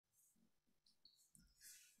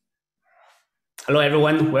Hello,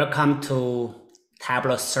 everyone. Welcome to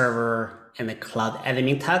Tableau Server and the Cloud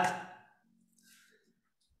Admin Talk.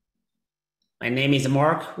 My name is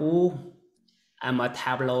Mark Wu. I'm a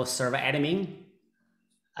Tableau Server admin,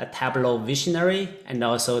 a Tableau visionary, and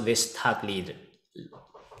also this talk leader.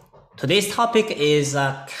 Today's topic is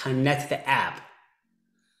a Connected App.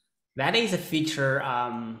 That is a feature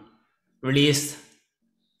released a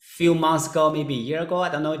few months ago, maybe a year ago. I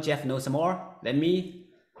don't know, Jeff knows more than me.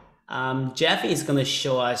 Jeff is going to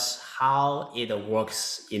show us how it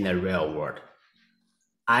works in the real world.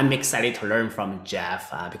 I'm excited to learn from Jeff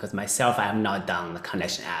because myself, I have not done the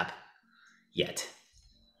connection app yet.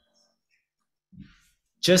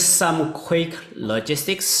 Just some quick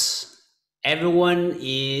logistics. Everyone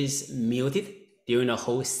is muted during the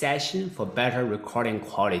whole session for better recording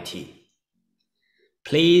quality.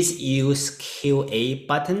 Please use QA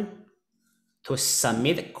button to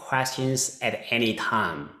submit questions at any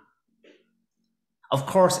time. Of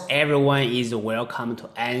course, everyone is welcome to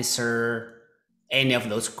answer any of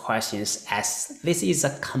those questions as this is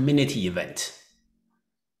a community event.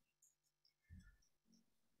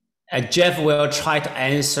 Jeff will try to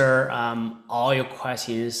answer all your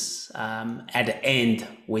questions at the end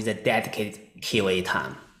with a dedicated QA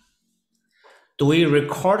time. Do we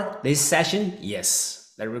record this session?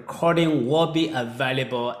 Yes, the recording will be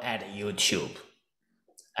available at YouTube.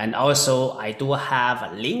 And also, I do have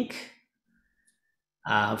a link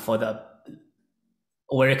for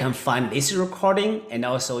where you can find this recording, and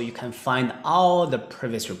also you can find all the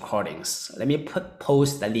previous recordings. Let me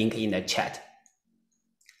post the link in the chat.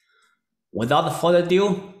 Without further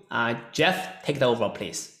ado, Jeff, take it over,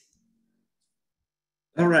 please.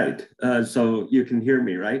 All right, so you can hear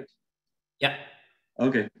me, right? Yeah.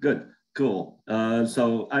 Okay, good, cool.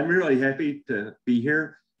 So I'm really happy to be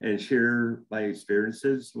here and share my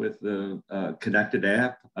experiences with the Connected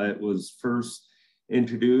App. It was first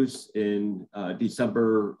introduced in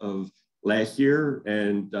December of last year,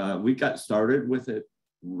 and we got started with it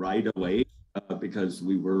right away because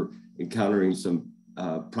we were encountering some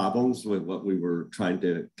problems with what we were trying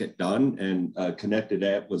to get done, and Connected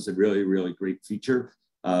App was a really, really great feature.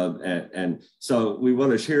 And so we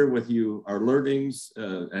want to share with you our learnings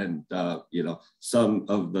and some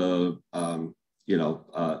of the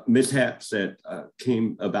mishaps that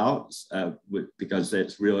came about because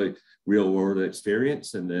that's really real world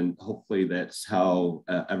experience, and then hopefully that's how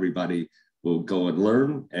everybody will go and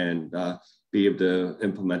learn and be able to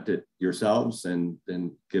implement it yourselves and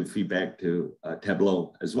then give feedback to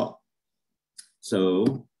Tableau as well.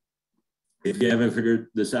 So if you haven't figured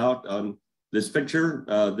this out on this picture,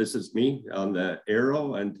 this is me on the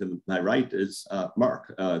arrow, and to my right is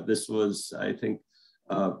Mark. This was, I think,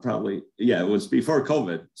 probably, yeah, it was before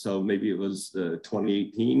COVID. So maybe it was the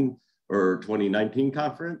 2018 or 2019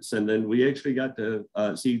 conference. And then we actually got to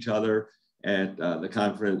see each other at the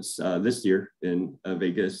conference this year in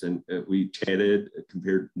Vegas. And we chatted,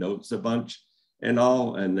 compared notes a bunch and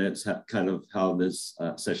all. And that's kind of how this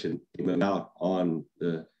session came about on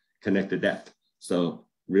the Connected App. So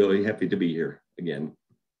really happy to be here again.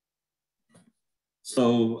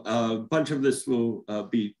 So a bunch of this will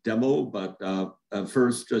be demo, but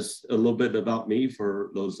first, just a little bit about me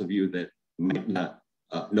for those of you that might not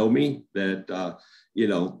know me, that,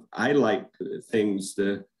 I like things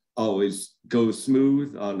to always go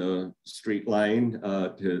smooth on a straight line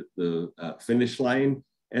to the finish line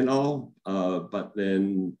and all, but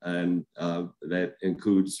then, and that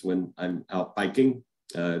includes when I'm out biking,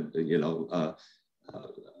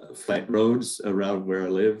 flat roads around where I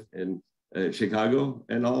live in Chicago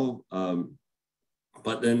and all.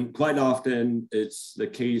 But then quite often it's the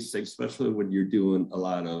case, especially when you're doing a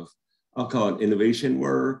lot of, I'll call it innovation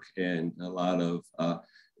work, and a lot of,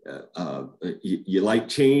 you like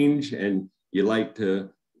change and you like to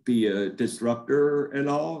be a disruptor and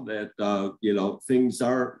all that, things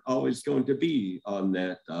aren't always going to be on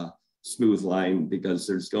that smooth line, because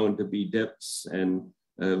there's going to be dips and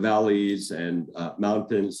valleys and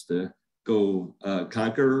mountains to go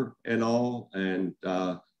conquer and all. And,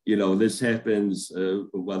 this happens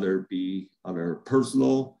whether it be on a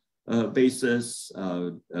personal basis.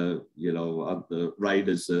 On the right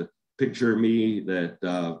is a picture of me that,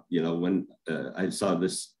 when I saw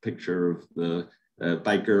this picture of the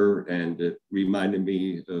biker, and it reminded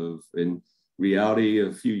me of, in reality,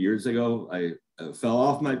 a few years ago, I fell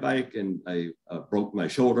off my bike and I broke my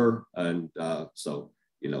shoulder. And so,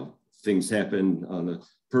 things happen on a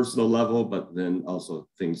personal level, but then also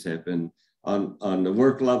things happen on the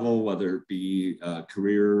work level, whether it be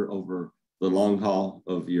career over the long haul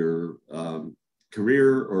of your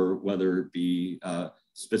career, or whether it be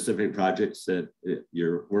specific projects that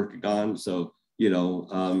you're working on. So,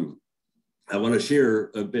 I want to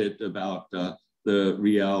share a bit about the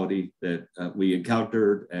reality that we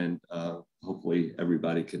encountered, and hopefully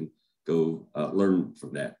everybody can go learn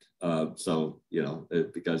from that.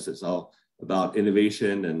 Because it's all about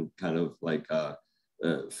innovation and kind of like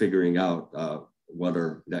figuring out what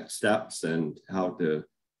are next steps and how to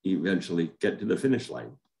eventually get to the finish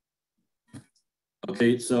line.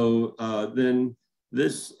 Okay, so then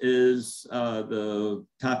this is the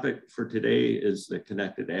topic for today is the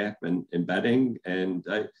connected app and embedding. And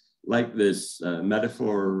I like this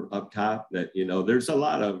metaphor up top that, there's a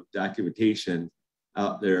lot of documentation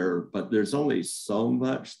out there, but there's only so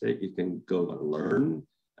much that you can go and learn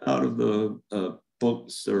out of the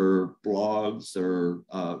books or blogs or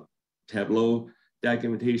Tableau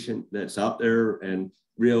documentation that's out there. And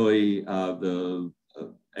really the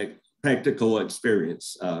practical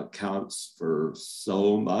experience counts for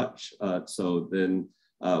so much. So then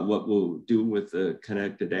what we'll do with the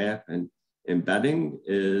connected app and embedding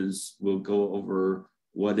is we'll go over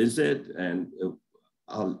what is it, and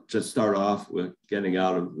I'll just start off with getting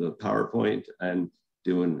out of the PowerPoint and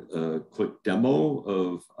doing a quick demo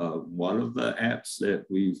of one of the apps that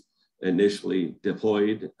we've initially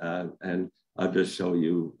deployed, and I'll just show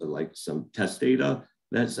you like some test data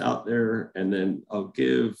that's out there, and then I'll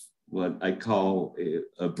give what I call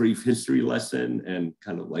a brief history lesson and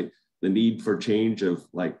kind of like the need for change of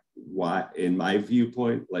like why, in my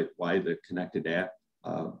viewpoint, like why the connected app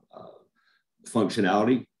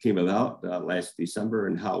functionality came about last December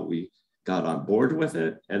and how we got on board with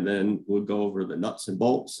it. And then we'll go over the nuts and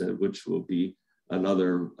bolts, which will be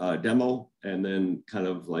another demo, and then kind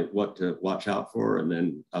of like what to watch out for, and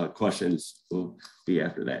then questions will be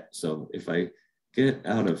after that. So if I get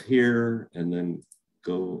out of here and then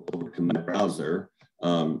go over to my browser.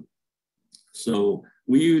 So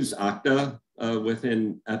we use Okta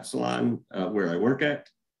within Epsilon where I work at.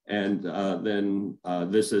 And then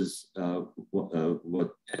this is what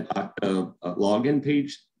an Okta login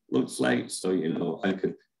page looks like. So, I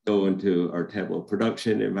could go into our Tableau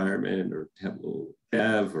production environment or Tableau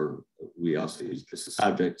dev, or we also use business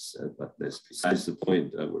objects, but that's besides the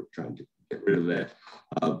point. We're trying to get rid of that.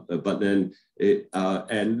 But then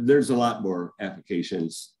and there's a lot more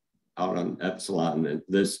applications out on Epsilon than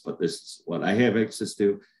this, but this is what I have access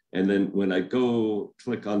to. And then when I go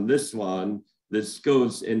click on this one, this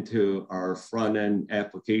goes into our front end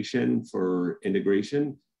application for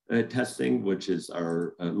integration testing, which is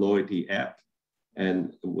our loyalty app.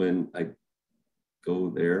 And when I go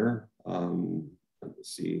there,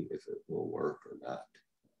 let's see if it will work or not.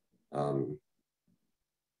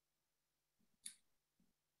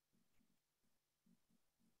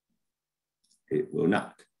 It will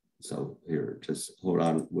not. So here, just hold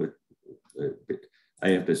on with, I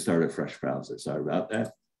have to start a fresh browser. Sorry about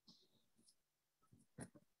that.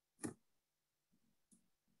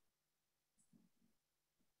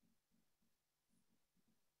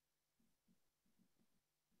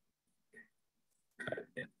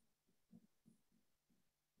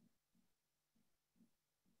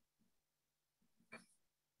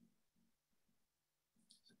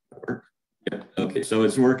 Yeah, okay, so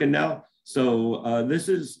it's working now. So this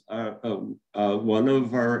is one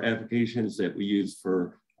of our applications that we use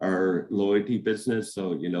for our loyalty business.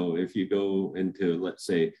 So, if you go into, let's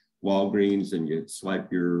say, Walgreens and you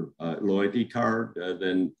swipe your loyalty card,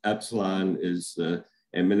 then Epsilon is the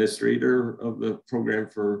administrator of the program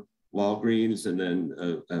for Walgreens. And then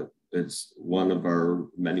it's one of our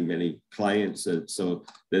many, many clients. So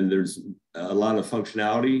then there's a lot of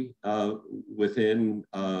functionality within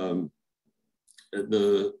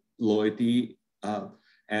the loyalty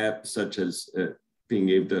app, such as being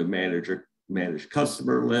able to manage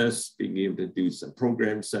customer lists, being able to do some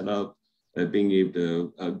program setup, being able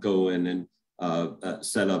to go in and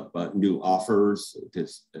set up new offers to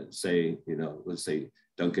say, let's say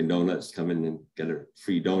Dunkin' Donuts, come in and get a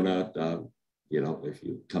free donut, if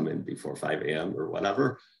you come in before 5 a.m. or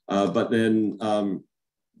whatever. But then,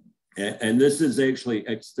 and this is actually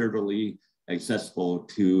externally accessible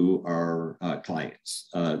to our clients.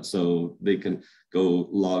 So they can go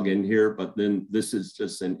log in here, but then this is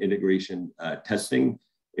just an integration testing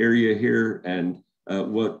area here. And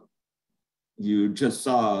what you just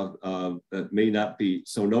saw that may not be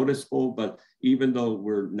so noticeable, but even though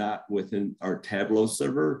we're not within our Tableau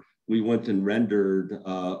server, we went and rendered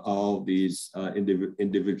all these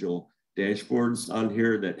individual dashboards on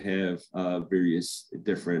here that have various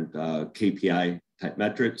different KPI type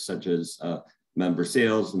metrics, such as member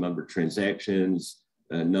sales, member transactions,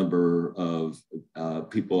 number of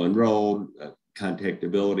people enrolled,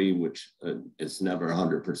 contactability, which is never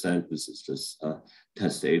 100%. This is just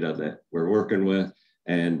test data that we're working with.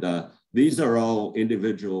 And these are all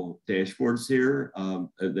individual dashboards here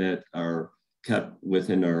that are kept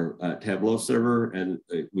within our Tableau server, and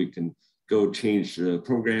we can go change the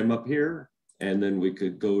program up here, and then we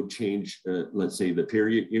could go change, let's say, the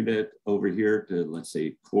period unit over here to, let's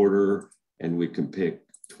say, quarter, and we can pick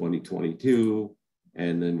 2022,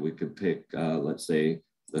 and then we could pick, let's say,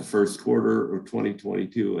 the first quarter of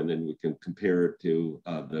 2022, and then we can compare it to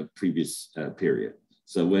the previous period.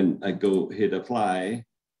 So when I go hit apply,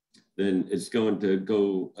 then it's going to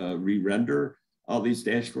go re-render all these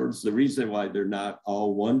dashboards. The reason why they're not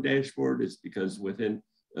all one dashboard is because within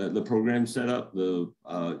the program setup, the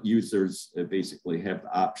users basically have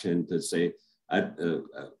the option to say, I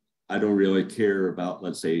don't really care about,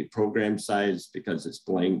 let's say, program size because it's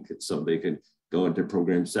blank, so they can go into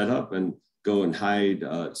program setup and go and hide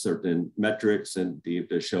certain metrics and be able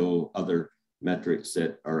to show other metrics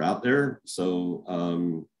that are out there.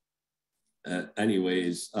 So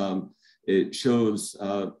anyways, it shows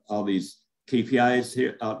all these KPIs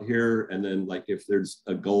here out here. And then like if there's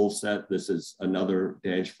a goal set, this is another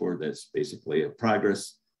dashboard that's basically a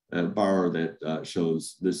progress bar that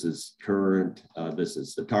shows this is current, this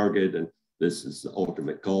is the target, and this is the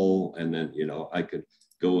ultimate goal. And then, you know, I could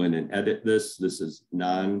go in and edit this. This is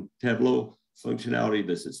non-Tableau functionality.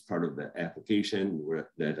 This is part of the application where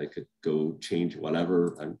that I could go change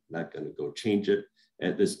whatever. I'm not going to go change it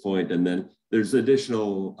at this point. And then there's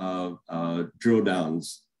additional drill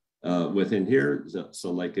downs within here.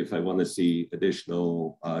 So like if I want to see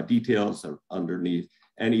additional details underneath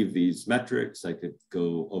any of these metrics, I could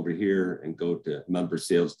go over here and go to member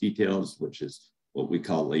sales details, which is what we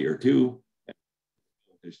call layer 2.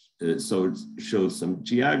 So it shows some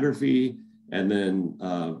geography, and then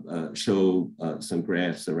show some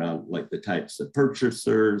graphs around like the types of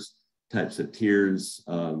purchasers, types of tiers,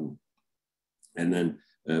 and then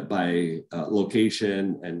by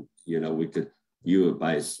location. And, you know, we could view it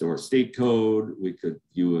by store state code. We could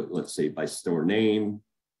view it, let's say, by store name,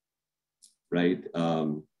 right?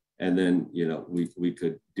 And then, you know, we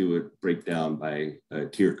could do it breakdown by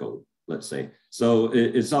tier code, let's say. So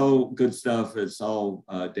it's all good stuff. It's all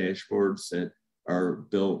dashboards that are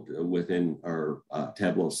built within our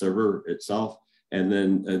Tableau server itself. And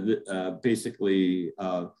then basically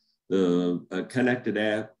the Connected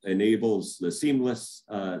App enables the seamless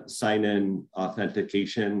sign-in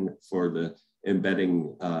authentication for the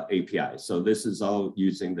embedding API. So this is all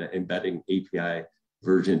using the embedding API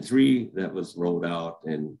version 3 that was rolled out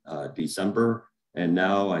in December. And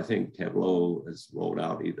now I think Tableau has rolled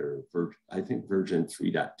out either, I think version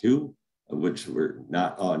 3.2, which we're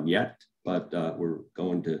not on yet, but we're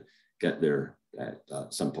going to get there at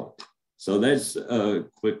some point. So that's a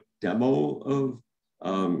quick demo of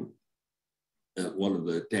one of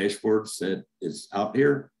the dashboards that is out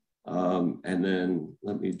here. And then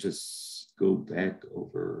let me just go back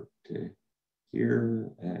over to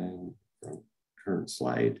here and current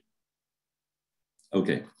slide.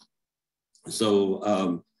 Okay,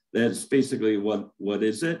 so that's basically what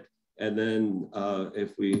is it. And then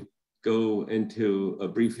if we go into a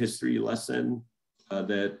brief history lesson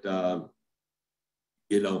that,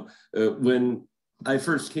 you know, when I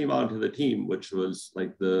first came onto the team, which was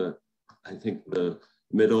like I think the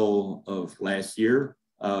middle of last year,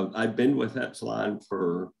 I've been with Epsilon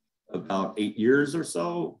for about 8 years or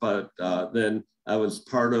so, but then I was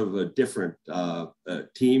part of a different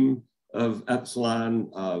team of Epsilon,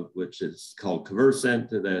 which is called Conversant,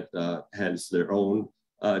 that has their own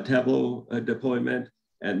Tableau deployment.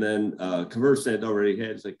 And then Conversant already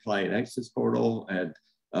has a client access portal, and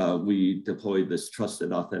we deployed this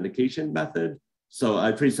trusted authentication method. So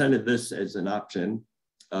I presented this as an option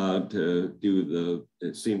to do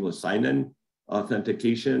the seamless sign-in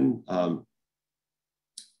authentication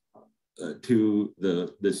to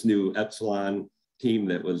this new Epsilon team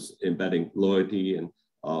that was embedding loyalty and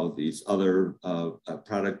all of these other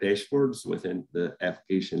product dashboards within the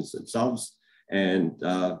applications themselves. And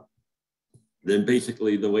then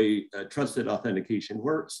basically the way trusted authentication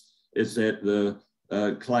works is that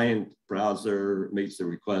the client browser makes a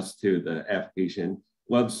request to the application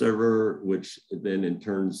web server, which then in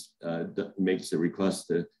turn makes a request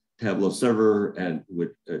to Tableau server and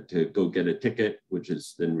to go get a ticket, which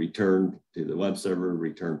is then returned to the web server,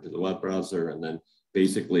 returned to the web browser, and then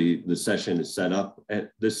basically the session is set up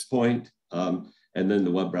at this point, and then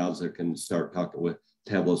the web browser can start talking with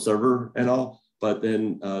Tableau server and all. But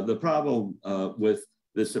then the problem with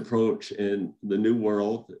this approach in the new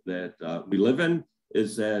world that we live in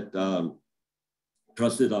is that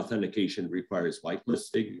trusted authentication requires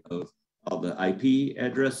whitelisting of all the IP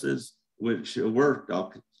addresses, which worked,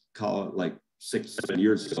 I'll call it like 6-7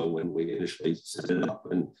 years ago when we initially set it up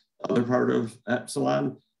in other part of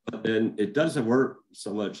Epsilon. But then it doesn't work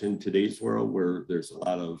so much in today's world where there's a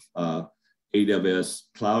lot of AWS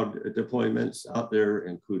cloud deployments out there,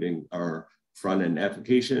 including our front-end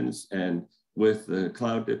applications. And with the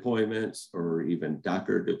cloud deployments or even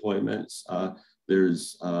Docker deployments,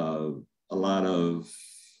 there's a lot of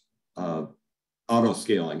auto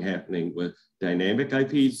scaling happening with dynamic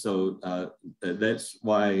IPs. So that's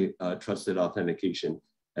why trusted authentication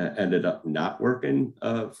ended up not working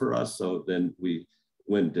for us. So then we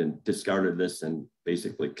went and discarded this and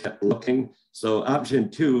basically kept looking. So option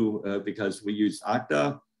 2, because we use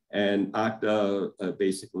Okta, and Okta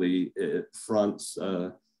basically fronts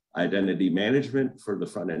identity management for the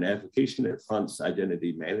front-end application. It fronts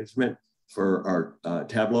identity management for our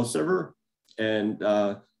Tableau server. And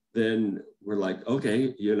then we're like,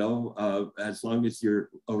 okay, you know, as long as you're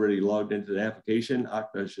already logged into the application,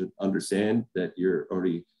 Okta should understand that you're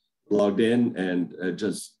already logged in and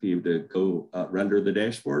just be able to go render the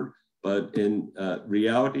dashboard. But in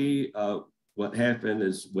reality, what happened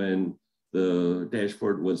is when the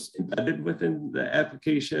dashboard was embedded within the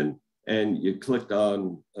application and you clicked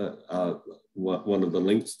on one of the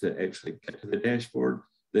links to actually get to the dashboard,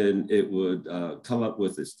 then it would come up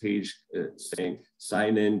with this page saying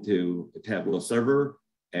sign in to a Tableau server.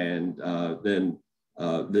 And then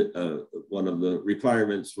one of the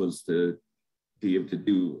requirements was to be able to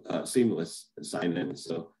do seamless sign in.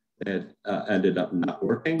 So that ended up not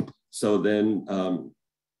working. So then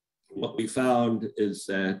what we found is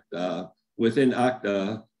that within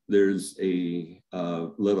Okta, there's a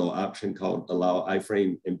little option called allow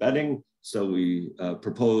iframe embedding. So we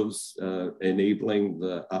propose enabling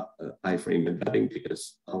the iframe embedding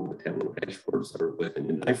because all the Tableau dashboards are within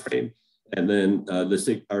an iframe. And then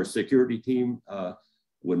our security team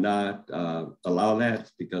would not allow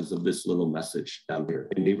that because of this little message down here.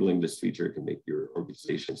 Enabling this feature can make your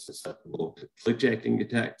organization susceptible to clickjacking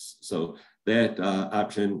attacks. So that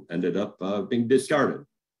option ended up being discarded.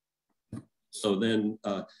 So then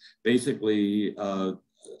basically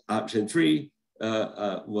option 3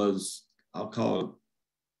 was, I'll call it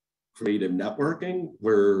creative networking,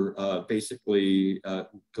 where basically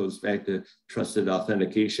goes back to trusted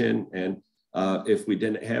authentication. And if we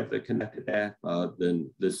didn't have the Connected App,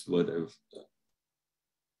 then this would have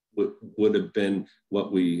been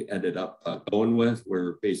what we ended up going with,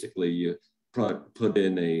 where basically you put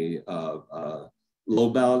in a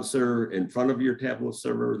load balancer in front of your Tableau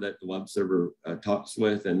server that the web server talks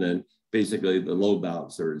with, and then basically the load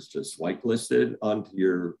balancer is just whitelisted onto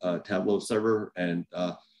your Tableau server, and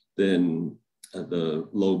then the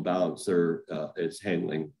load balancer is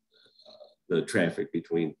handling the traffic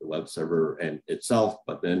between the web server and itself,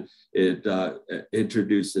 but then it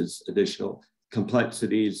introduces additional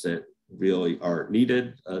complexities that really aren't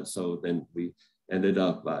needed. So then we ended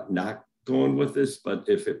up not going with this, but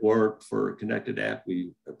if it weren't for a Connected App,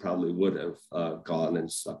 we probably would have gone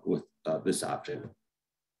and stuck with this option.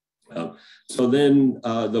 So then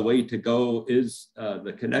the way to go is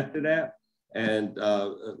the Connected App, and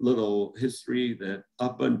a little history that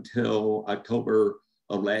up until October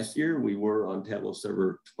of last year, we were on Tableau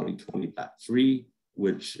Server 2020.3,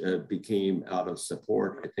 which became out of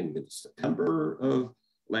support, I think in September of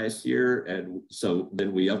last year. And so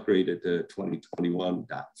then we upgraded to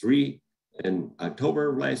 2021.3 in October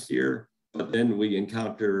of last year. But then we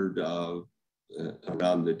encountered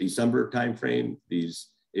around the December timeframe, these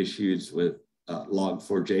issues with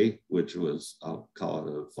Log4j, which was, I'll call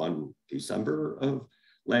it a fun December of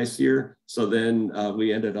last year. So then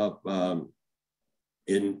we ended up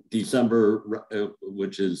in December,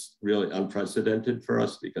 which is really unprecedented for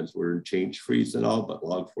us because we're in change freeze and all, but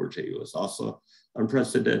Log4j was also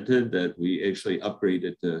unprecedented, that we actually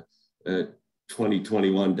upgraded to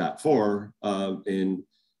 2021.4 in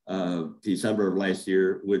December of last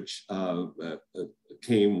year, which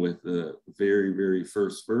came with the very, very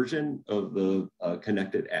first version of the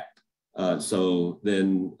Connected App. So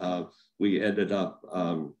then we ended up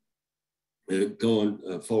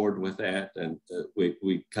going forward with that, and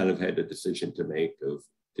we kind of had a decision to make of,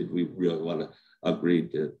 did we really want to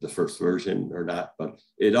upgrade to the first version or not? But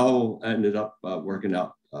it all ended up working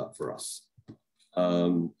out for us.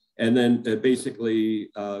 And then basically,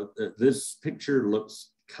 this picture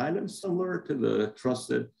looks kind of similar to the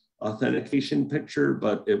trusted authentication picture,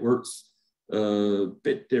 but it works a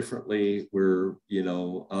bit differently, where, you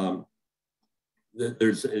know,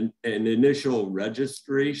 there's an initial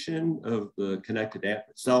registration of the Connected App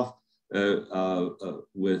itself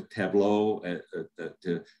with Tableau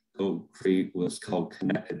to go create what's called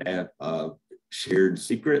Connected App shared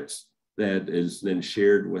secrets that is then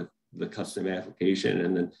shared with the custom application.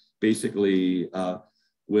 And then basically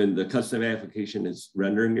when the custom application is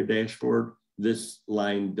rendering a dashboard, this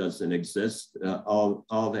line doesn't exist.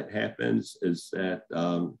 All that happens is that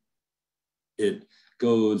it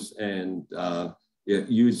goes and it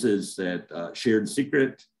uses that shared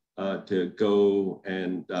secret to go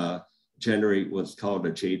and generate what's called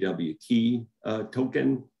a JWT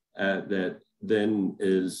token that then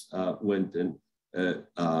is went and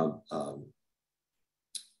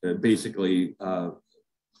basically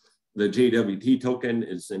the JWT token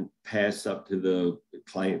is then passed up to the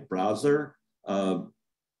client browser. And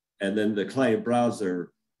then the client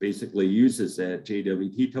browser basically uses that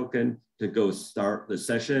JWT token to go start the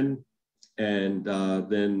session. And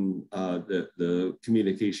then the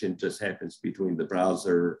communication just happens between the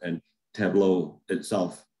browser and Tableau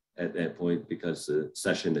itself at that point because the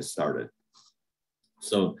session is started.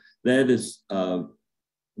 So that is a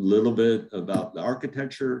little bit about the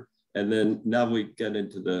architecture. And then now we get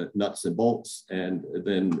into the nuts and bolts, and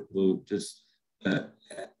then we'll just,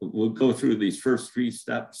 we'll go through these first 3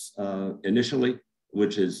 steps initially,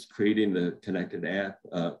 which is creating the connected app,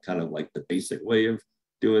 kind of like the basic way of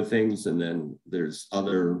doing things. And then there's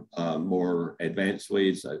other more advanced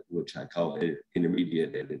ways, which I call it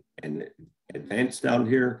intermediate and advanced down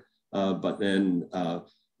here. But then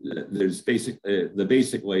there's the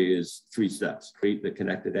basic way is 3 steps: create the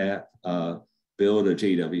connected app, build a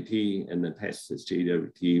JWT, and then pass this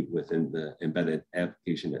JWT within the embedded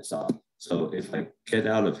application itself. So if I get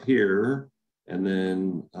out of here and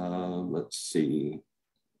then let's see,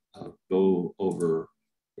 I'll go over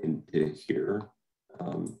into here.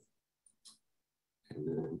 And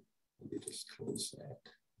then let me just close that.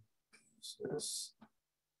 So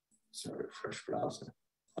sorry, fresh browser.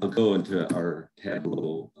 I'll go into our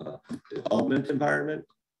Tableau development environment.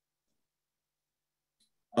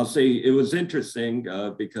 I'll say it was interesting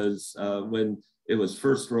because when it was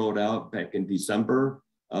first rolled out back in December,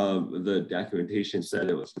 the documentation said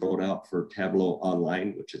it was rolled out for Tableau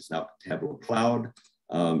Online, which is now Tableau Cloud.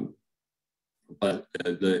 But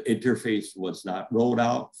the interface was not rolled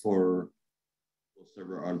out for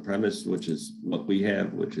server on-premise, which is what we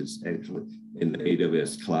have, which is actually in the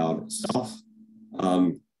AWS cloud itself.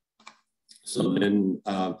 So then,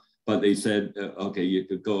 but they said, okay, you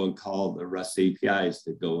could go and call the REST APIs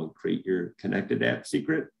to go and create your connected app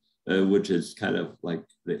secret, which is kind of like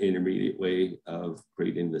the intermediate way of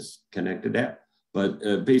creating this connected app.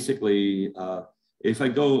 But basically, if I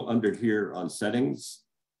go under here on settings,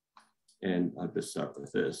 and I'll just start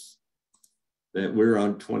with this, that we're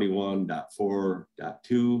on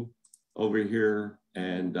 21.4.2 over here.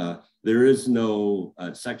 And there is no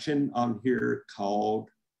section on here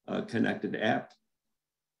called connected app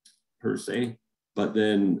per se. But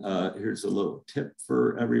then here's a little tip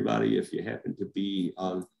for everybody. If you happen to be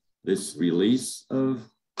on this release of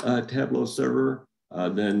Tableau server,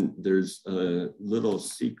 then there's a little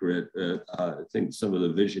secret, I think some of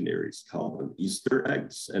the visionaries call them Easter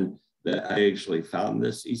eggs. And that I actually found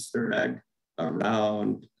this Easter egg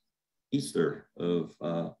around Easter of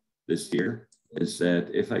this year, is that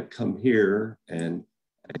if I come here and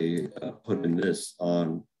I put in this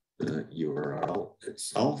on the URL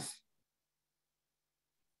itself,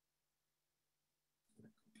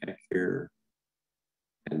 back here,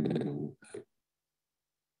 and then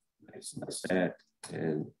nice that,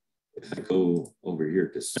 and if I go over here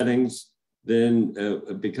to settings, then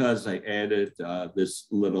because I added this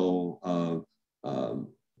little,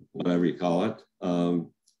 whatever you call it,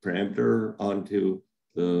 parameter onto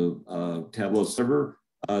the Tableau server,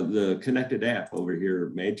 the connected app over here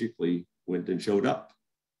magically went and showed up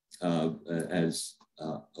as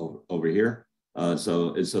over here.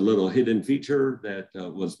 So it's a little hidden feature that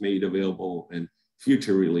was made available in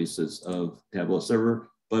future releases of Tableau server.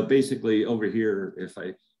 But basically over here, if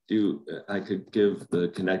I could give the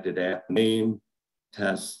connected app name,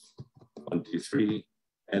 test 1, 2, 3,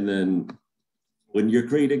 and then when you're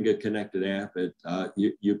creating a connected app,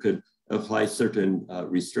 you could apply certain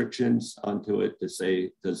restrictions onto it to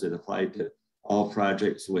say, does it apply to all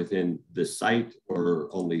projects within the site or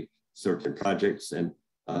only certain projects? And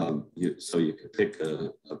so you could pick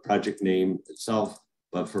a project name itself,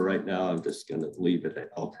 but for right now, I'm just going to leave it at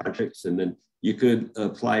all projects. And then you could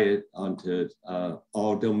apply it onto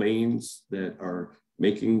all domains that are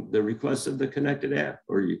making the request of the connected app,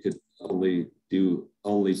 or you could only do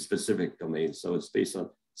specific domains. So it's based on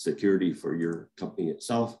security for your company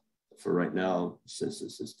itself. For right now, since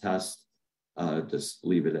this is test, just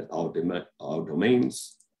leave it at all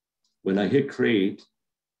domains. When I hit create,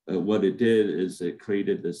 what it did is it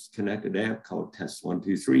created this connected app called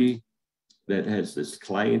test123 that has this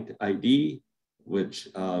client ID, which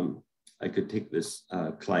I could take this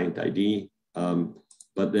client ID,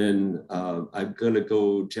 but then I'm going to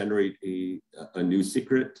go generate a new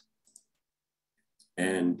secret.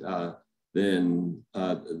 And then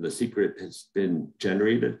the secret has been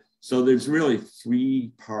generated. So there's really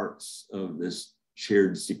 3 parts of this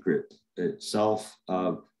shared secret itself.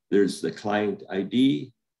 There's the client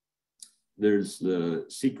ID, there's the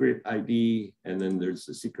secret ID, and then there's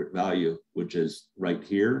the secret value, which is right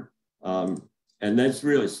here. And that's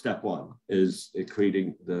really step 1, is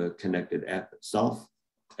creating the connected app itself.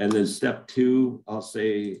 And then step 2, I'll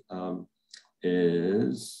say,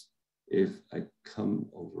 is if I come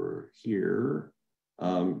over here,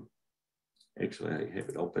 actually I have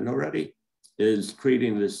it open already, is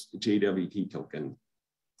creating this JWT token,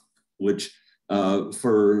 which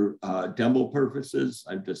for demo purposes,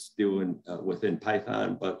 I'm just doing within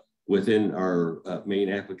Python, but within our main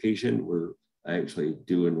application, we're actually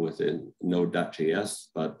doing within Node.js,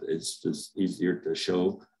 but it's just easier to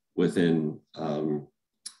show within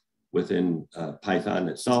Python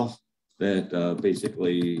itself that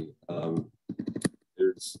basically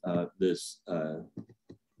there's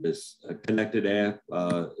this connected app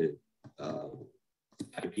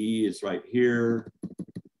ID is right here,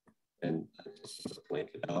 and I just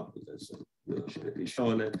blank it out because I really shouldn't be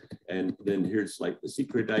showing it. And then here's like the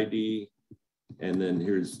secret ID, and then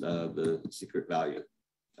here's the secret value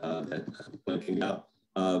that I'm blanking out.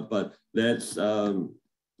 But that's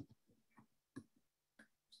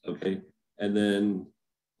okay. And then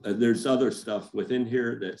there's other stuff within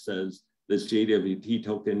here that says this JWT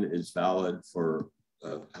token is valid for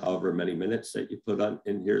however many minutes that you put on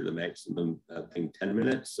in here, the maximum being 10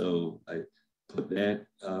 minutes. So I put that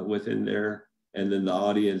within there. And then the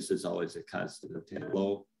audience is always a constant of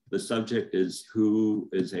Tableau. The subject is who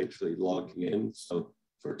is actually logging in. So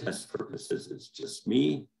for test purposes, it's just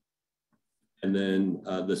me. And then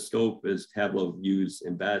the scope is Tableau views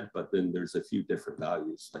embed, but then there's a few different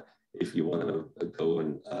values. If you want to go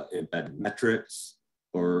and embed metrics,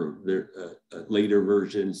 or there later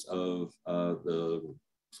versions of the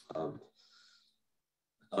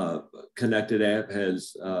connected app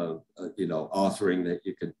has authoring that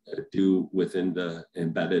you could do within the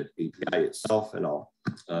embedded API itself and all.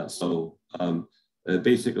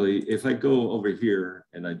 Basically, if I go over here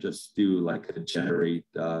and I just do like a generate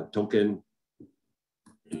token,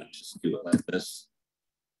 and I just do it like this.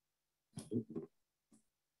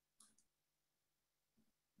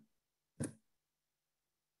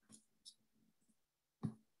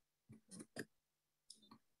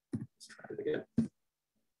 Let's try it again.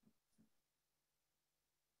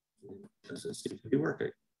 Doesn't seem to be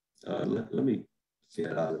working. Let me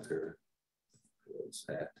get out of here. What's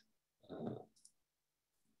that?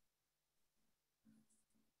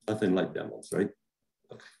 Nothing like demos, right?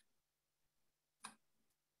 Okay.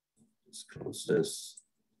 Let's close this.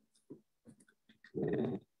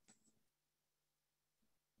 Okay.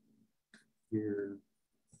 Here.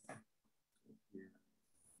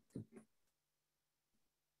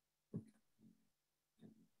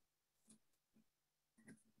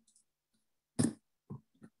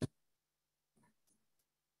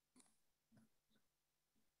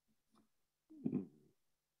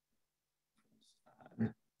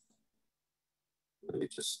 Let me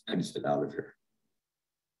just exit out of here.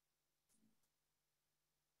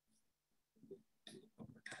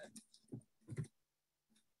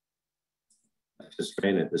 I just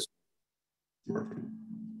ran it this working.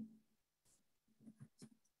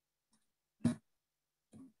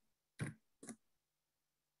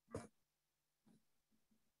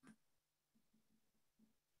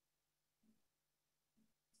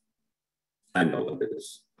 I know what it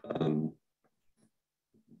is.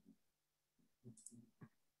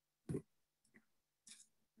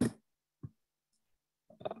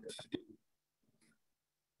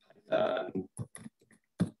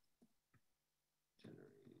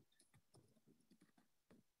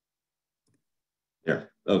 Yeah,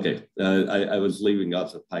 okay. I was leaving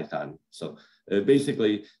off of Python. So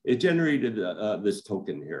basically, it generated this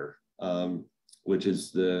token here, which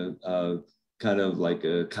is the kind of like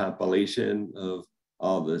a compilation of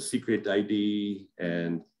all the secret ID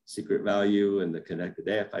and secret value and the connected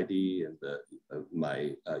app ID and the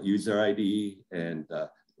my user ID and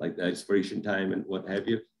like the expiration time and what have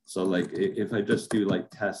you. So like if I just do like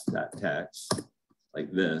test.txt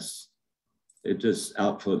like this, it just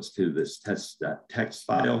outputs to this test.txt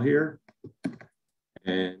file here.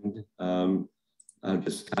 And I'll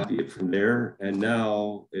just copy it from there. And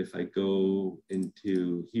now if I go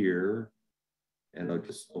into here And I'll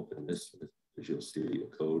just open this with Visual Studio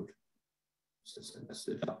Code since I messed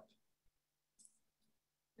it up.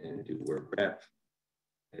 And do word wrap.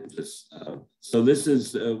 And just, so this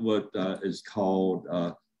is what is called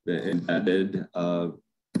the embedded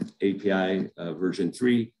API version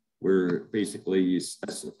 3, where basically you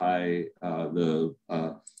specify the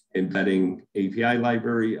embedding API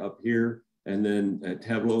library up here. And then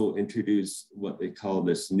Tableau introduced what they call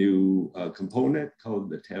this new component called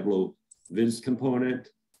the Tableau Viz component,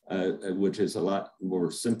 which is a lot more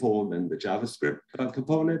simple than the JavaScript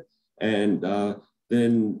component. And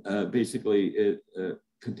then basically it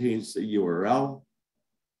contains the URL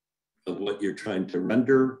of what you're trying to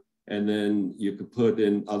render. And then you could put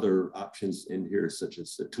in other options in here, such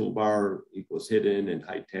as the toolbar equals hidden and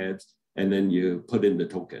hide tabs. And then you put in the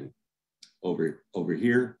token over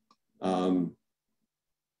here.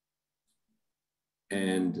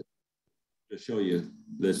 And to show you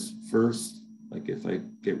this first, like if I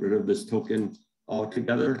get rid of this token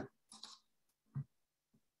altogether.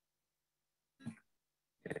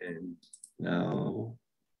 And now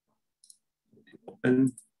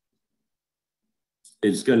open.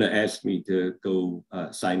 It's going to ask me to go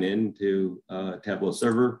sign in to Tableau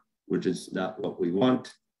server, which is not what we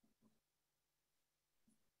want.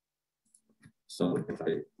 So if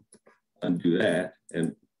I undo that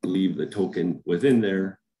and leave the token within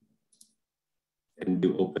there and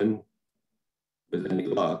do open with any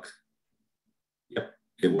luck, yep,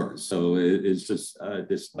 it works. So it's just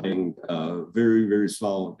displaying a very, very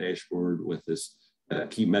small dashboard with this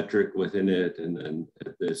key metric within it, and then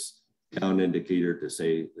this down indicator to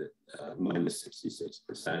say that minus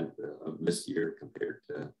 66% of this year compared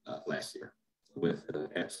to last year, with an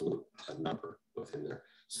absolute number within there.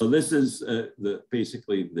 So this is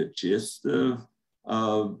basically the gist of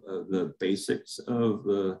the basics of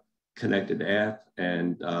the connected app,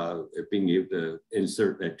 and being able to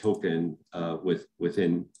insert that token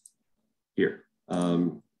within here.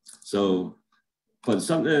 But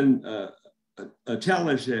something, a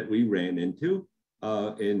challenge that we ran into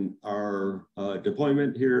in our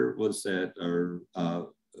deployment here was that our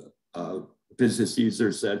business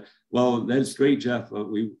users said, well, that's great, Jeff, but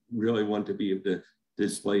we really want to be able to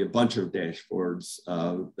display a bunch of dashboards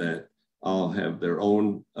that all have their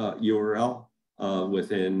own URL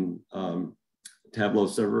within Tableau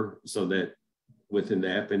server, so that within the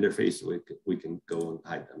app interface, we can go and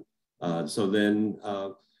hide them. So then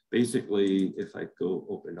basically, if I go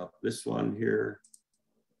open up this one here,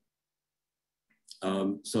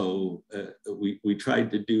 we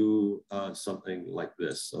tried to do something like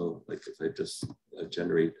this. So like if I just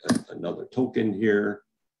generate another token here,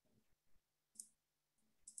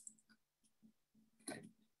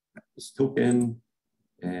 this token,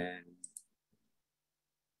 and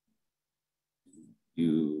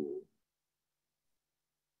do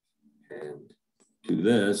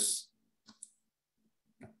this.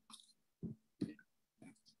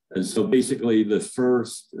 And so basically the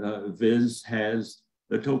first viz has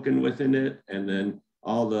the token within it, and then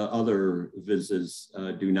all the other vizzes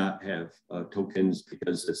do not have tokens,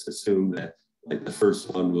 because it's assumed that like the first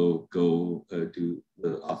one will go do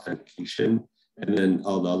the authentication, and then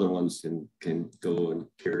all the other ones can go and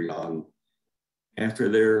carry on after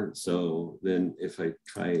there. So then if I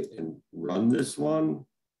try and run this one,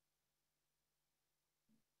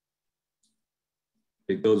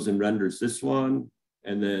 it goes and renders this one.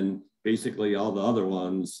 And then basically all the other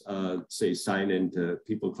ones say sign into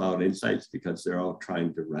People Cloud Insights, because they're all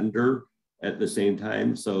trying to render at the same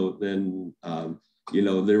time. So then, you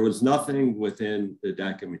know, there was nothing within the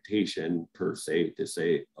documentation per se to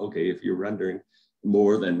say, okay, if you're rendering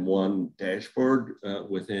more than one dashboard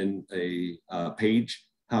within a page,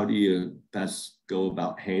 how do you best go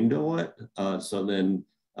about handle it? So then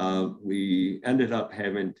we ended up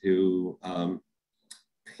having to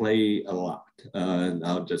play a lot,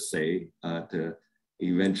 I'll just say, to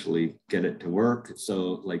eventually get it to work.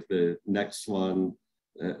 So like the next one,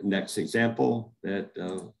 next example that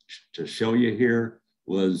to show you here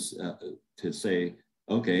was to say,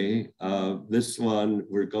 okay, this one,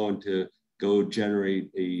 we're going to go generate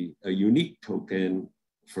a unique token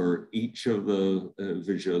for each of the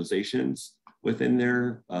visualizations within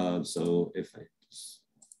there. So if I just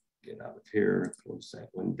get out of here, close that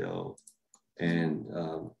window, and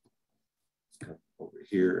come over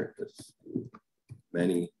here, there's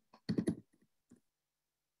many.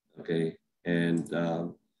 Okay, and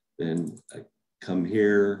then I come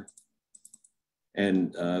here,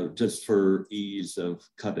 and just for ease of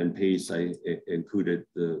cut and paste, I included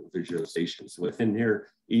the visualizations within here.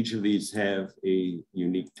 Each of these have a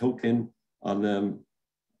unique token on them,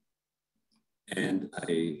 and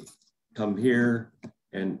I come here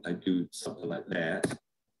and I do something like that.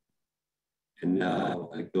 And now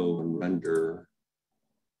I go and render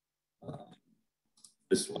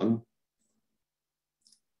this one.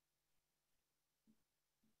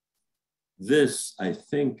 This, I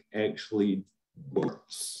think, actually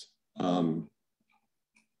works. And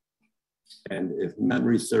if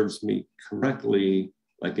memory serves me correctly,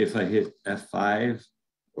 like if I hit F5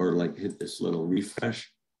 or like hit this little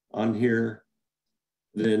refresh on here,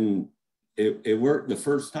 then it worked the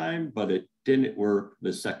first time, but it didn't work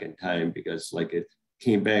the second time because like it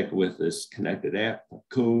came back with this connected app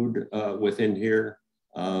code within here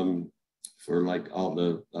for like all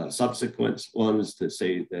the subsequent ones to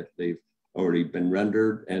say that they've already been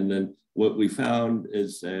rendered. And then what we found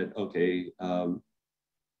is that, okay,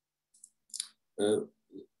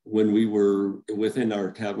 when we were within our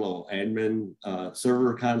Tableau admin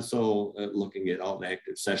server console, looking at all the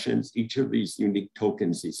active sessions, each of these unique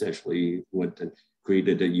tokens essentially went and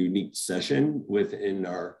created a unique session within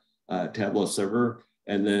our Tableau server.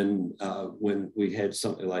 And then when we had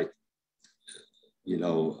something like, you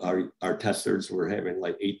know, our testers were having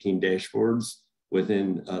like 18 dashboards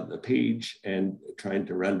within the page and trying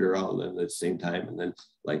to render all of them at the same time, and then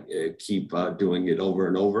like keep doing it over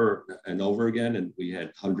and over and over again. And we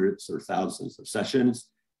had hundreds or thousands of sessions.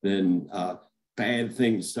 Then bad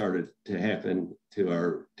things started to happen to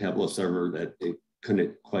our Tableau server that it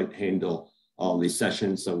couldn't quite handle all these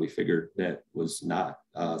sessions. So we figured that was not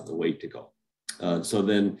the way to go. So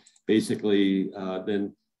then basically,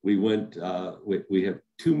 then we went, we have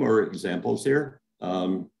two more examples here.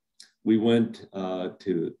 We went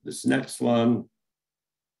to this next one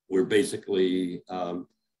where basically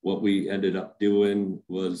what we ended up doing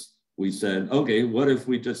was we said, okay, what if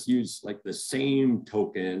we just use like the same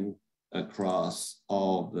token across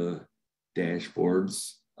all the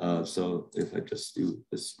dashboards? So if I just do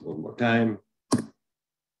this one more time.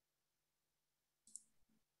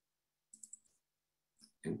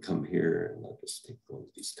 And come here and I'll just take one of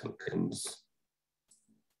these tokens.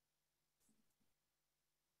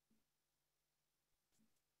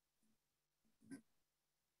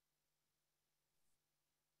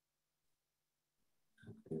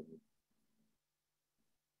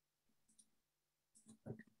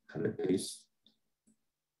 Kind of paste.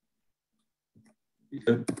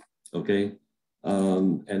 Good. Okay.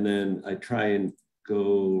 And then I try and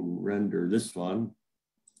go render this one.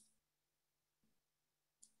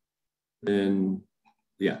 Then,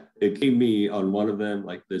 yeah, it gave me on one of them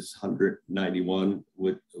like this 191,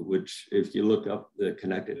 which if you look up the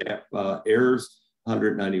connected app errors,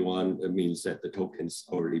 191, it means that the token's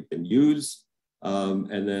already been used.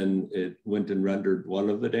 And then it went and rendered one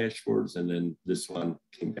of the dashboards, and then this one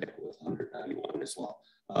came back with 191 as well.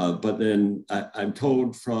 But then I'm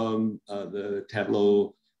told from the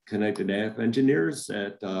Tableau Connected App engineers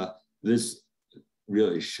that this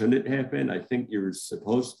really shouldn't happen. I think you're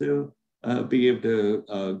supposed to be able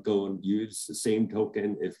to go and use the same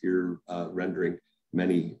token if you're rendering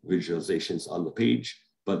many visualizations on the page,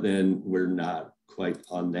 but then we're not quite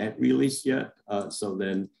on that release yet. So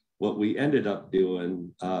then what we ended up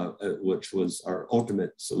doing, which was our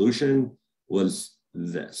ultimate solution, was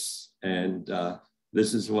this. And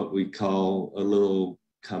this is what we call a little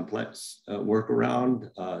complex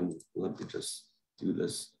workaround. Let me just do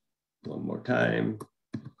this one more time.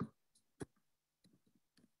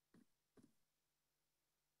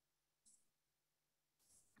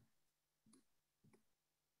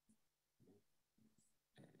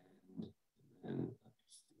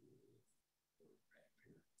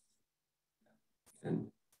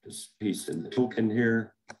 And just paste in the token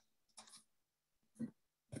here.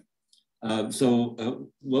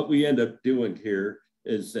 What we end up doing here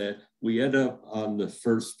is that we end up on the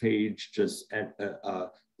first page just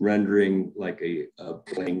rendering like a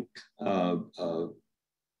blank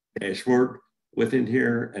dashboard within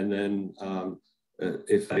here. And then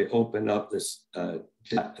if I open up this,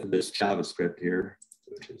 this JavaScript here,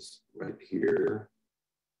 which is right here,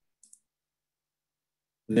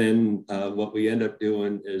 then what we end up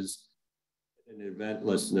doing is an event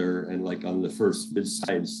listener, and like on the first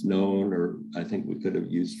bit-size known, or I think we could have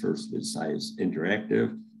used first bit-size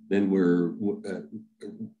interactive, then we're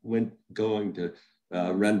going to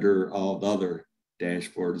render all the other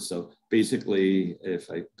dashboards. So basically, if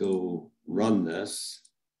I go run this,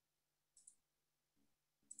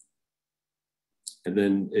 and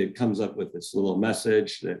then it comes up with this little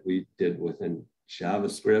message that we did within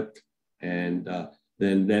JavaScript, and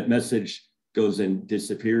then that message goes and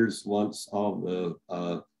disappears once all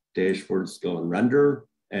the dashboards go and render.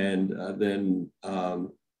 And then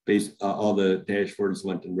all the dashboards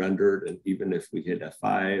went and rendered, and even if we hit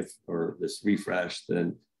F5 or this refresh,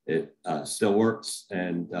 then it still works.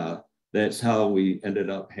 And that's how we ended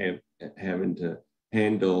up having to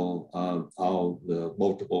handle all the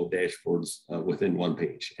multiple dashboards within one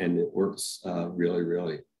page. And it works really,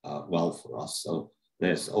 really well for us. So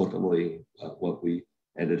that's ultimately what we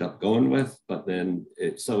ended up going with. But then,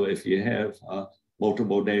 so if you have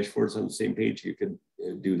multiple dashboards on the same page, you could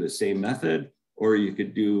do the same method, or you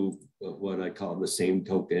could do what I call the same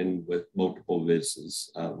token with multiple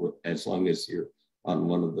vises, as long as you're on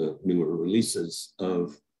one of the newer releases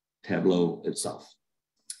of Tableau itself.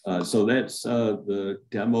 So that's the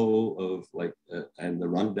demo of and the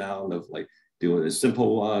rundown of doing a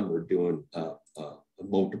simple one or doing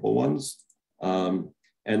multiple ones.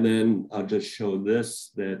 And then I'll just show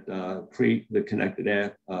this, that create the connected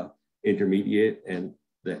app intermediate and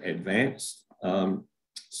the advanced.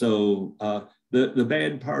 So the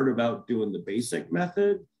bad part about doing the basic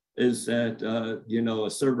method is that, a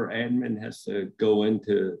server admin has to go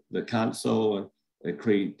into the console and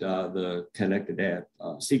create the connected app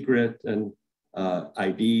secret and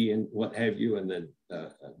ID and what have you, and then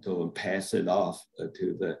go and pass it off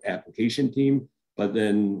to the application team. But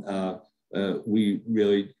then we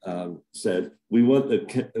really said we want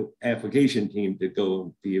the application team to go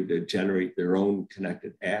and be able to generate their own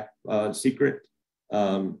connected app secret.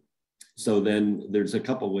 So then there's a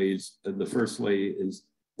couple ways. The first way is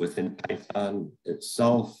within Python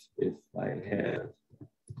itself. If I have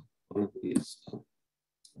one of these,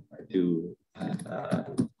 I do, and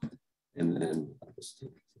then I'll just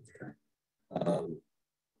take it from here.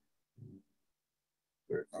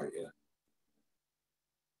 Where are you?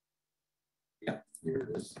 Yeah, here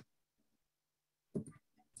it is.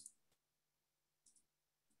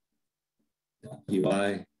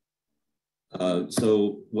 UI.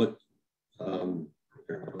 So what?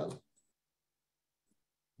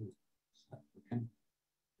 Okay,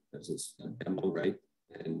 that's this demo, right?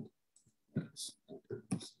 And let's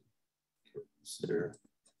consider.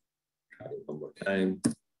 Try it one more time.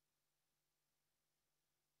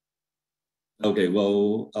 Okay,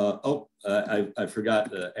 well, I forgot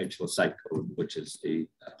the actual site code, which is the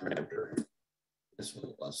parameter. That's what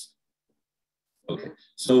it was. Okay,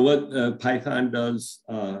 so what Python does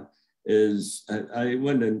is I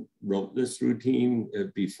went and wrote this routine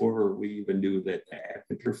before we even knew that the app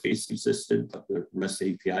interface existed, but the REST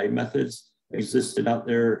API methods existed out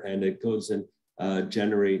there, and it goes and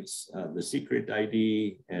generates the secret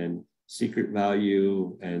ID and secret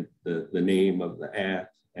value and the name of the app.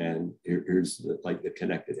 And here's the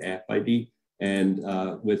connected app ID. And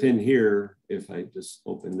within here, if I just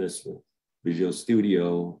open this with Visual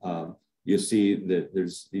Studio, you'll see that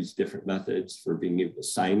there's these different methods for being able to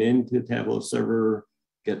sign in to Tableau server,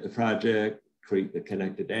 get the project, create the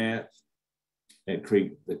connected app, and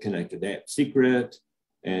create the connected app secret,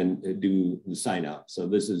 and do the sign out. So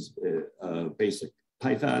this is a basic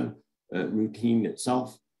Python routine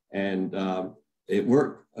itself. And it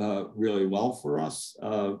worked really well for us,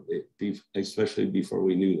 especially before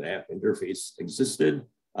we knew the app interface existed.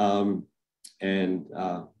 And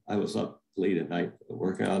I was up late at night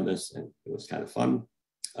working on this, and it was kind of fun.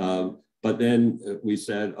 But then we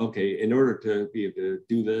said, okay, in order to be able to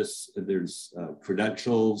do this, there's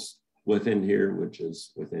credentials within here, which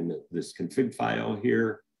is within this config file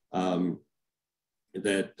here,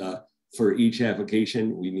 that for each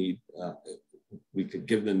application, we need, we could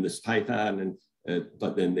give them this Python, and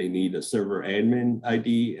but then they need a server admin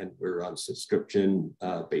ID, and we're on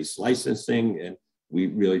subscription-based licensing, and we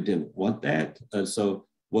really didn't want that. So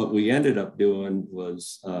what we ended up doing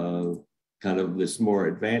was kind of this more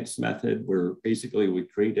advanced method where basically we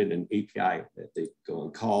created an API that they go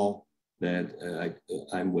and call, that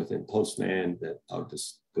I'm within Postman, that I'll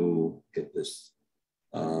just go get this.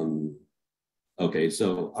 Okay,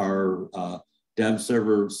 so our dev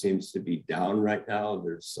server seems to be down right now.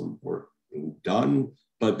 There's some work being done,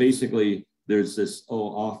 but basically there's this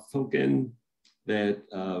OAuth token that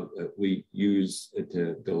we use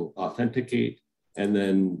to go authenticate. And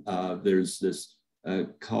then there's this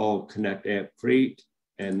call connect app create.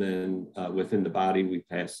 And then within the body, we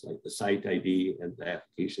pass like the site ID and the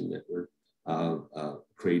application that we're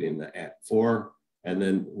creating the app for. And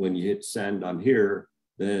then when you hit send on here,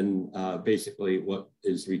 then basically what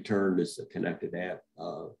is returned is the connected app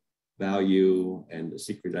value and the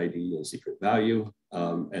secret ID and secret value.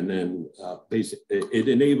 And then basically it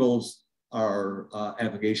enables our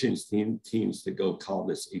applications teams to go call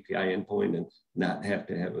this API endpoint and not have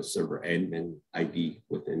to have a server admin ID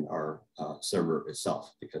within our server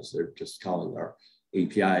itself, because they're just calling our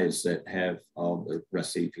APIs that have all the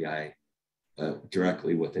REST API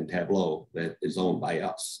directly within Tableau that is owned by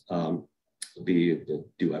us, be able to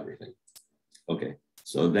do everything. Okay,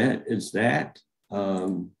 so that is that.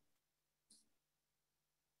 And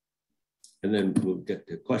then we'll get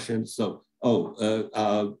to questions. So,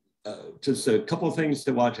 just a couple of things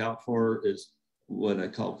to watch out for is what I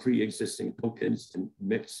call pre-existing tokens and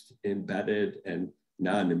mixed, embedded, and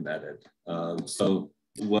non-embedded. So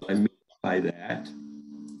what I mean by that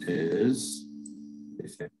is,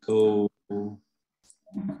 if I go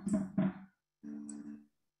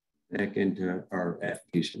back into our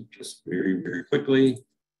application just very, very quickly,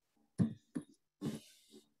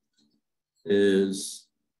 is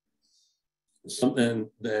something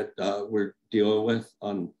that we're dealing with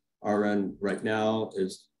on our end right now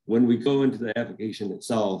is when we go into the application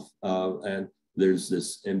itself and there's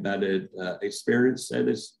this embedded experience that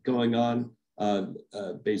is going on.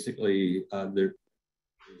 Basically, there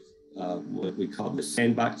what we call the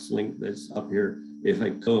sandbox link that's up here. If I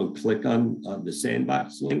go and click on the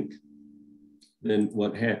sandbox link, then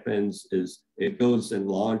what happens is it goes and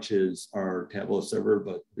launches our Tableau server,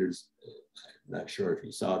 but there's, I'm not sure if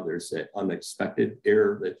you saw, there's an unexpected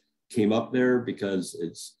error that came up there because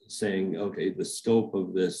it's saying, okay, the scope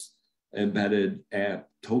of this embedded app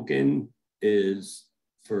token is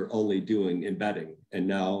for only doing embedding. And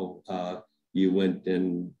now you went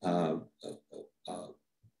and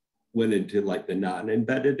went into like the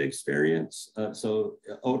non-embedded experience. So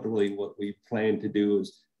ultimately what we plan to do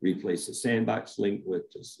is replace the sandbox link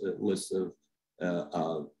with just a list of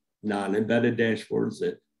non-embedded dashboards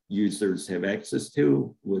that users have access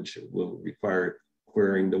to, which will require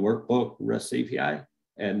querying the workbook REST API.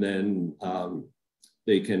 And then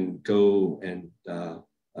they can go and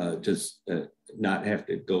just not have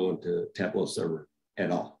to go into Tableau server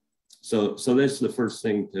at all. So that's the first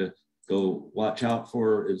thing to go watch out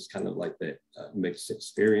for, is kind of like that mixed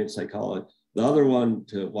experience, I call it. The other one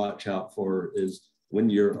to watch out for is when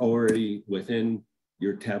you're already within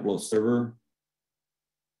your Tableau server,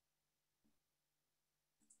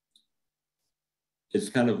 it's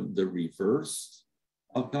kind of the reverse,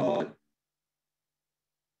 I'll call it.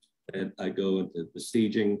 And I go into the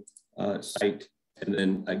staging site, and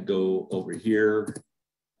then I go over here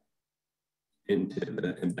into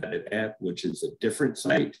the embedded app, which is a different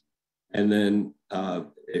site. And then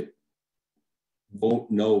it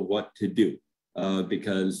won't know what to do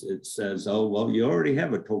because it says, oh, well, you already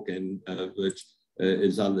have a token which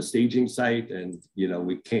is on the staging site, and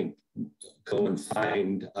we can't go and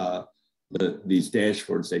find these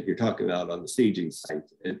dashboards that you're talking about on the staging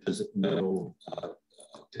site. It doesn't know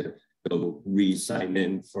to go re-sign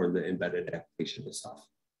in for the embedded application itself.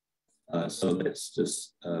 So that's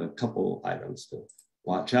just a couple items to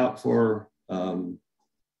watch out for.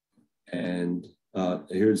 And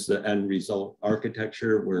here's the end result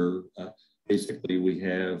architecture, where basically we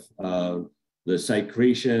have the site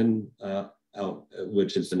creation,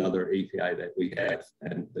 which is another API that we have,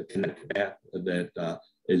 and the Connected App that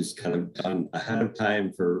is kind of done ahead of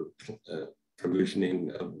time for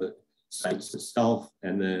provisioning of the sites itself.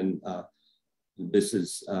 And then this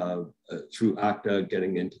is through Okta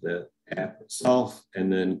getting into the app itself,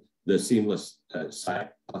 and then the seamless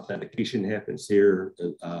site authentication happens here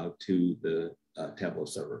to the Tableau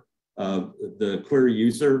server. The query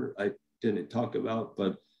user I didn't talk about,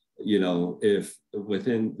 but if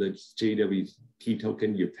within the JWT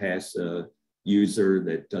token you pass a user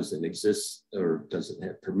that doesn't exist or doesn't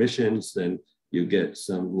have permissions, then you get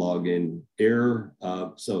some login error.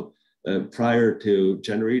 So prior to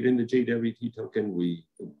generating the JWT token, we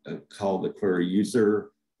call the query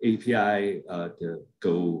user API to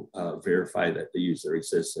go verify that the user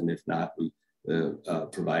exists, and if not, we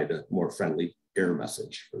provide a more friendly error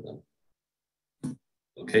message for them.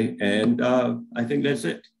 Okay, and I think that's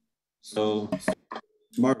it. So,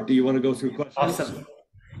 Mark, do you want to go through questions? Awesome.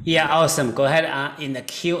 Yeah, awesome. Go ahead. In the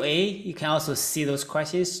QA, you can also see those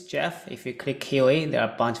questions, Jeff. If you click QA, there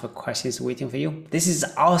are a bunch of questions waiting for you. This is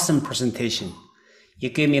an awesome presentation. You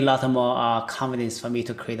gave me a lot more confidence for me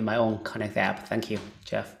to create my own Connect app. Thank you,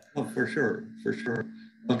 Jeff. Oh, for sure, for sure.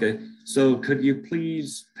 Okay, so could you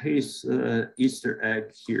please paste the Easter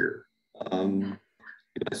egg here? Do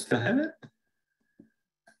I still have it?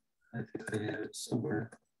 I think I have it somewhere.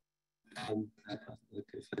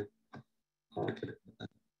 Okay.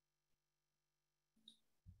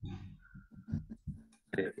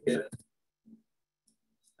 Yeah.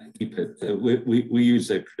 I keep it. We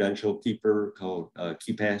use a credential keeper called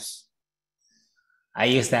KeyPass. I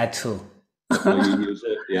use that too. Oh, you use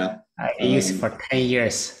it? Yeah. I use it for 10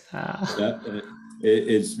 years. Yeah,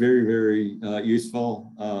 it's very, very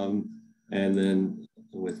useful. And then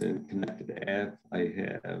within Connected App, I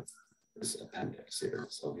have this appendix here.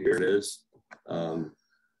 So here it is. Some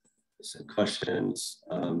questions.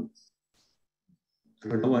 I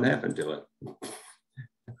don't know what happened to it.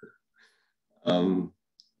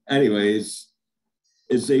 Anyways,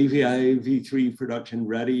 is API v3 production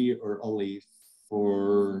ready or only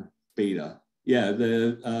for beta? Yeah,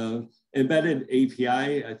 the embedded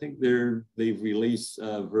API, I think they've released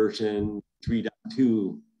version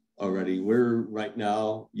 3.2 already. We're right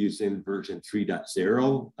now using version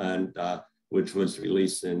 3.0, and which was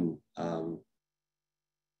released in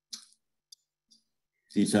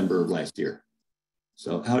December of last year.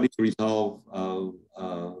 So how do you resolve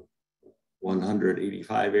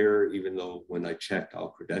 185 error, even though when I checked all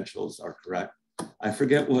credentials are correct? I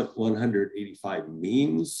forget what 185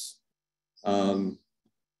 means.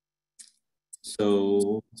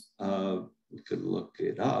 So we could look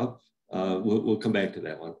it up. We'll come back to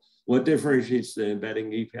that one. What differentiates the embedding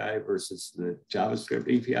API versus the JavaScript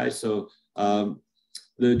API? So the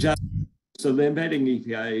embedding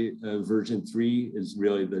API version 3 is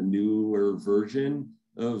really the newer version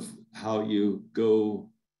of how you go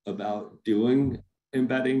about doing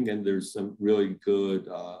embedding, and there's some really good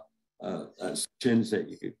sessions that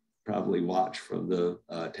you could probably watch from the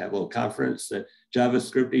Tableau conference. That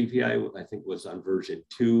JavaScript API, I think, was on version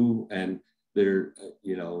 2, and they're,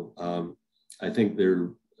 I think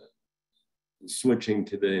they're switching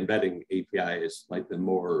to the embedding API is like the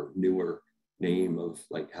more newer name of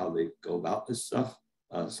like how they go about this stuff.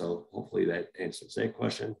 So hopefully that answers that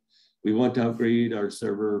question. We want to upgrade our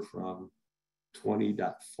server from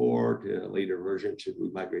 20.4 to a later version. Should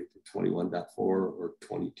we migrate to 21.4 or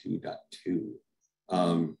 22.2?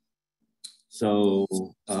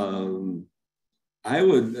 I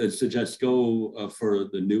would suggest go for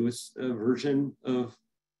the newest version of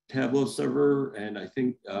Tableau server, and I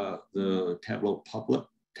think the Tableau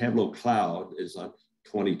Cloud is on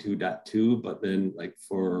 22.2, but then like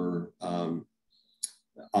for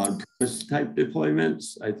on-premise type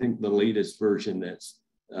deployments, I think the latest version that's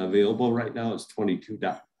available right now is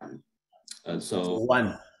 22.1. So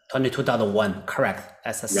 22.1, correct.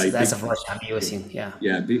 That's the version I'm using. Yeah.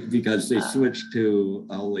 Yeah, because they switched to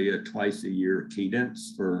only a twice a year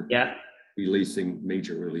cadence for releasing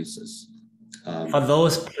major releases. For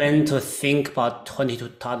those planning to think about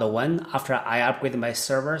 22.1, after I upgrade my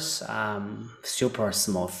servers, super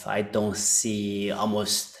smooth. I don't see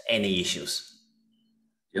almost any issues.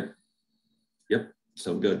 Yep.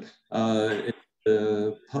 So good.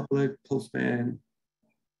 The public Postman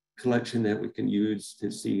collection that we can use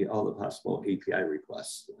to see all the possible API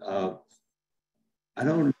requests. I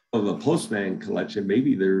don't know of a Postman collection.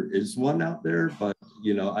 Maybe there is one out there, but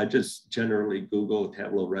I just generally Google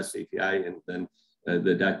Tableau REST API, and then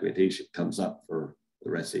the documentation comes up for the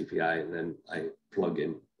REST API, and then I plug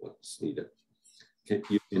in what's needed.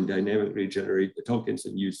 You can dynamically generate the tokens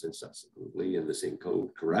and use them subsequently in the same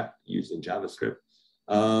code, correct, using JavaScript.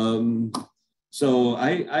 So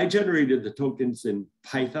I generated the tokens in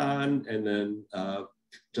Python and then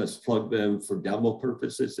just plugged them for demo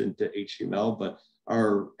purposes into HTML, but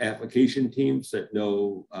our application teams that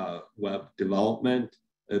know web development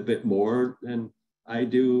a bit more than I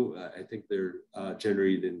do, I think they're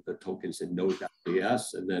generating the tokens in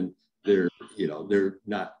Node.js, and then they're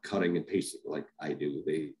not cutting and pasting like I do.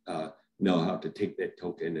 They know how to take that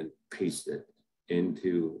token and paste it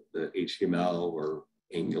into the HTML or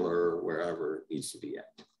Angular or wherever it needs to be at.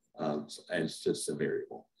 And it's just a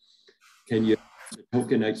variable. Can you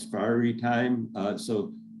token expiry time?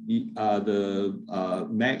 So the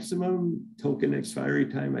maximum token expiry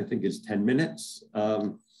time, I think, is 10 minutes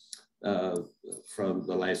from the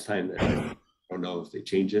last time that I don't know if they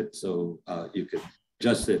change it. So you could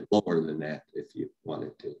adjust it lower than that if you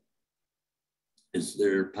wanted to. Is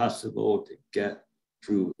there possible to get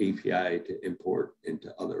through API to import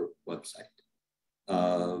into other websites?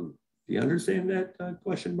 Do you understand that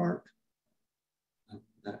question mark? I'm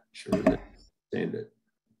not sure that I understand it.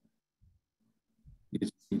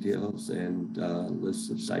 Use details and lists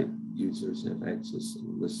of site users have access,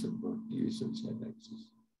 and lists of work users have access.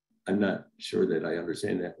 I'm not sure that I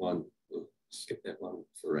understand that one. We'll skip that one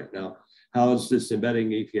for right now. How is this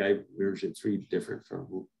embedding API version 3 different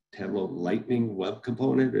from Tableau Lightning web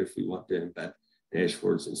component if we want to embed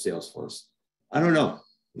dashboards in Salesforce? I don't know.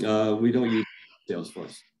 We don't use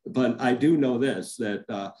Salesforce, but I do know this, that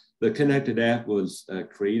the Connected App was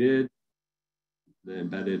created, the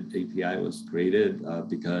embedded API was created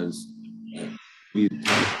because the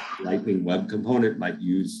Lightning web component might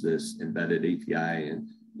use this embedded API and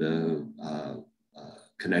the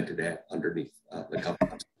Connected App underneath the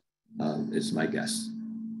company, is my guess.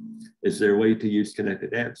 is there a way to use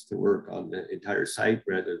connected apps to work on the entire site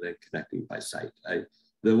rather than connecting by site?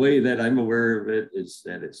 The way that I'm aware of it is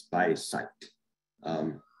that it's by site.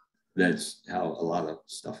 That's how a lot of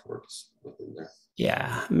stuff works within there.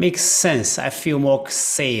 Yeah, makes sense. I feel more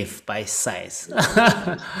safe by site.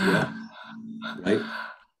 Yeah, right.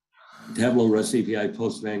 Tableau REST API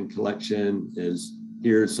Postman collection is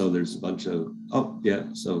here. So there's a bunch of, oh yeah.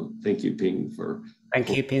 So thank you, Ping, for. Thank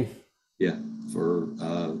you, Ping. Yeah, for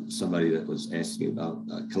somebody that was asking about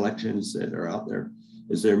collections that are out there.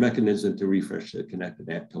 Is there a mechanism to refresh the connected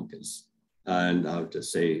app tokens? And I would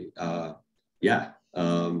just say, yeah,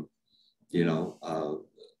 you know,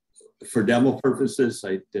 for demo purposes,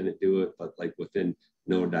 I didn't do it, but like within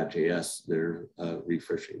Node.js, they're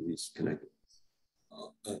refreshing these connected.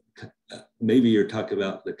 Maybe you're talking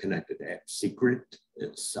about the connected app secret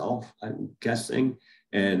itself, I'm guessing.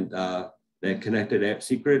 And that connected app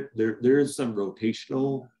secret, there is some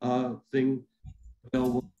rotational thing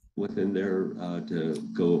available within there to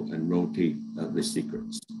go and rotate the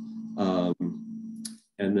secrets. And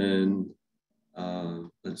then,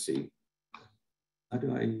 let's see, how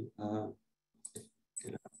do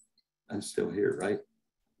I'm still here, right?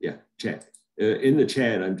 Yeah, chat. In the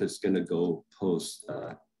chat, I'm just gonna go post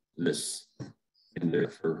this in there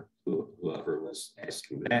for whoever was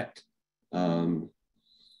asking that.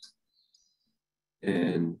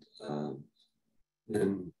 And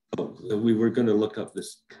then we were going to look up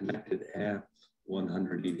this connected app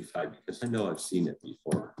 185 because I know I've seen it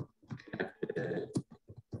before. Connected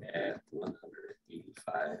app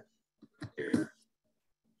 185 here.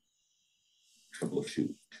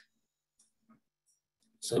 Troubleshoot.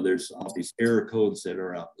 So there's all these error codes that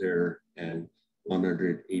are out there, and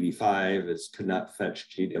 185 is could not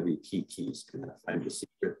fetch JWT keys, could not find the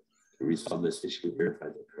secret to resolve this issue, verify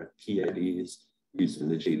the correct key IDs using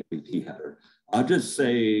the JWT header. I'll just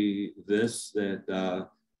say this, that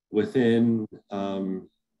within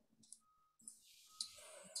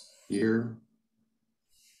here,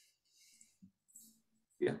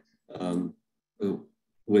 yeah,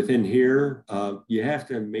 within here, you have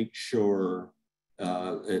to make sure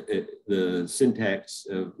the syntax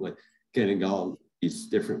of like getting all these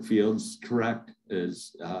different fields correct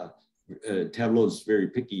is Tableau is very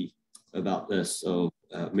picky about this, so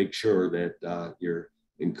make sure that you're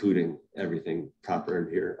including everything proper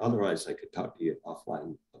in here. Otherwise, I could talk to you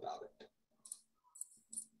offline about it.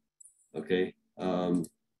 Okay. And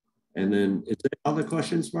then, is there other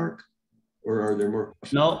questions, Mark? Or are there more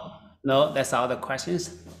questions? No, that's all the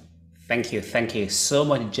questions. Thank you so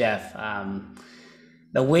much, Jeff.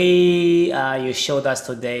 The way you showed us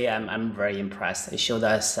today, I'm very impressed. It showed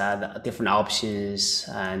us the different options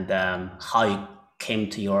and how you came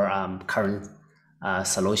to your current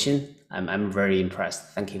solution. I'm very impressed.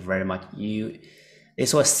 Thank you very much.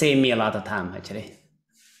 This will save me a lot of time, actually.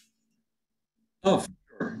 Oh, for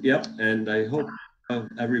sure. Yep. And I hope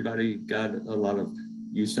everybody got a lot of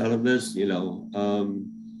use out of this. You know,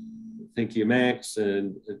 thank you, Max.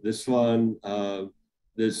 And this one,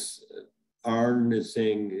 this Arn is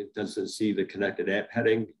saying it doesn't see the connected app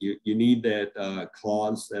heading. You need that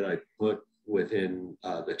clause that I put within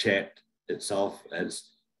the chat itself as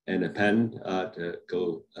an append to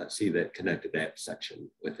go see that connected app section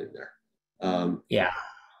within there. Yeah.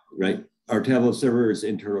 Right. Our Tableau server is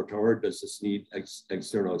internal to our. Does this need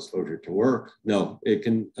external exposure to work? No, it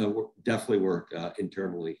can definitely work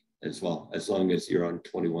internally as well, as long as you're on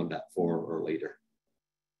 21.4 or later.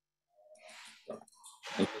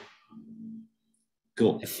 Okay.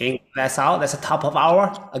 Cool. I think that's all. That's the top of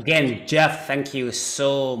hour. Again, Jeff, thank you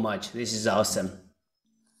so much. This is awesome.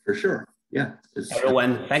 For sure. Yeah.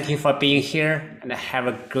 Everyone, thank you for being here and have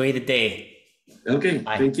a great day. Okay.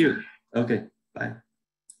 Bye. Thank you. Okay.